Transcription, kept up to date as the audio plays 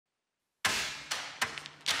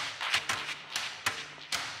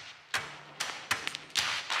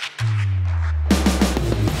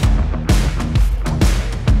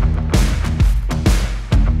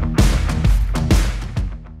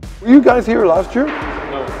you guys here last year?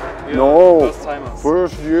 No. No. First timers.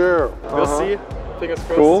 First year. We'll see. Fingers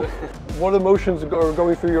crossed. Cool. What emotions are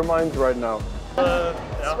going through your minds right now?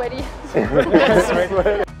 Sweaty.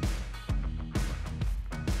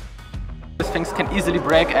 Things can easily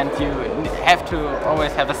break and you have to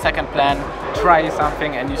always have a second plan, try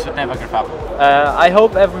something, and you should never give up. I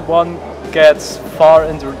hope everyone gets far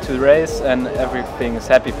into the race and everything is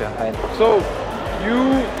happy behind. So,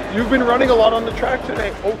 you've been running a lot on the track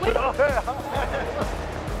today.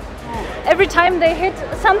 Every time they hit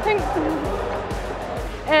something,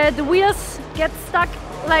 the wheels get stuck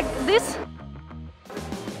like this.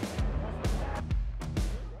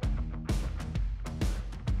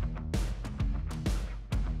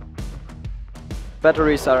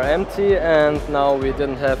 Batteries are empty and now we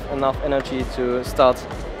didn't have enough energy to start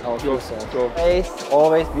our cruise.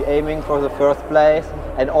 Always be aiming for the first place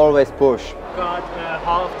and always push. Got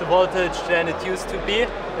half the voltage than it used to be.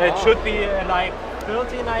 It should be like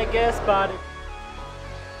 13, I guess, but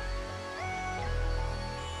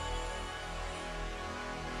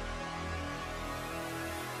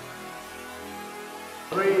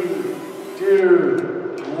Three,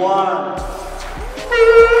 two, one.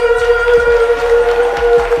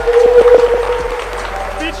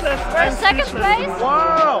 We're second place.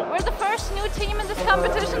 Wow! We're the first new team in this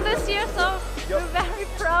competition this year, so we're very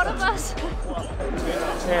proud of us.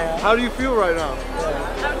 How do you feel right now?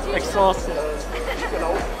 exhausted.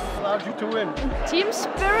 Allowed you to win. Team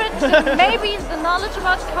spirit, maybe the knowledge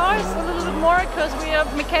about cars a little bit more because we are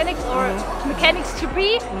mechanics or mechanics to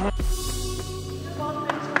be.